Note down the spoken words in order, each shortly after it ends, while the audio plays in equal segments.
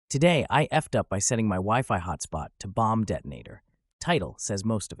Today, I effed up by setting my Wi-Fi hotspot to bomb detonator. Title says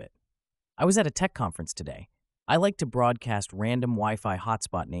most of it. I was at a tech conference today. I like to broadcast random Wi-Fi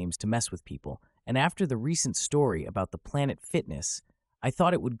hotspot names to mess with people, and after the recent story about the Planet Fitness, I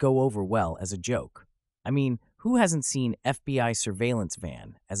thought it would go over well as a joke. I mean, who hasn't seen FBI surveillance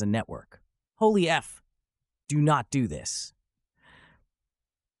van as a network? Holy F! Do not do this.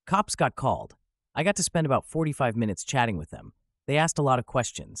 Cops got called. I got to spend about 45 minutes chatting with them. They asked a lot of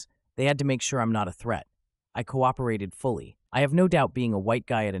questions. They had to make sure I'm not a threat. I cooperated fully. I have no doubt being a white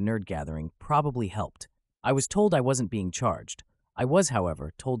guy at a nerd gathering probably helped. I was told I wasn't being charged. I was,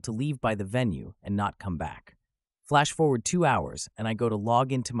 however, told to leave by the venue and not come back. Flash forward 2 hours, and I go to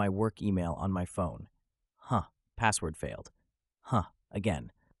log into my work email on my phone. Password failed.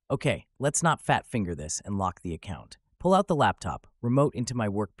 Again. Okay, let's not fat finger this and lock the account. Pull out the laptop, remote into my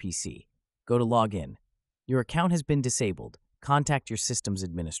work PC. Go to log in. Your account has been disabled. Contact your system's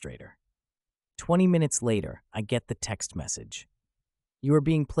administrator. 20 minutes later, I get the text message. You are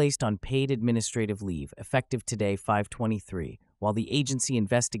being placed on paid administrative leave, effective today, 5/23, while the agency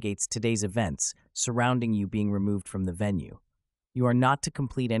investigates today's events surrounding you being removed from the venue. You are not to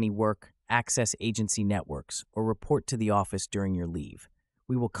complete any work, access agency networks, or report to the office during your leave.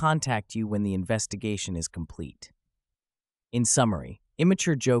 We will contact you when the investigation is complete. In summary,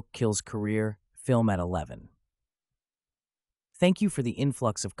 immature joke kills career, film at 11. Thank you for the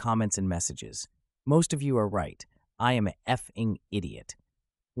influx of comments and messages. Most of you are right. I am an effing idiot.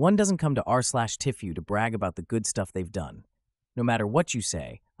 One doesn't come to r/TIFU to brag about the good stuff they've done. No matter what you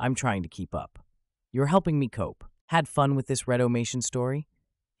say, I'm trying to keep up. You're helping me cope. Had fun with this Redomation story?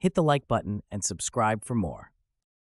 Hit the like button and subscribe for more.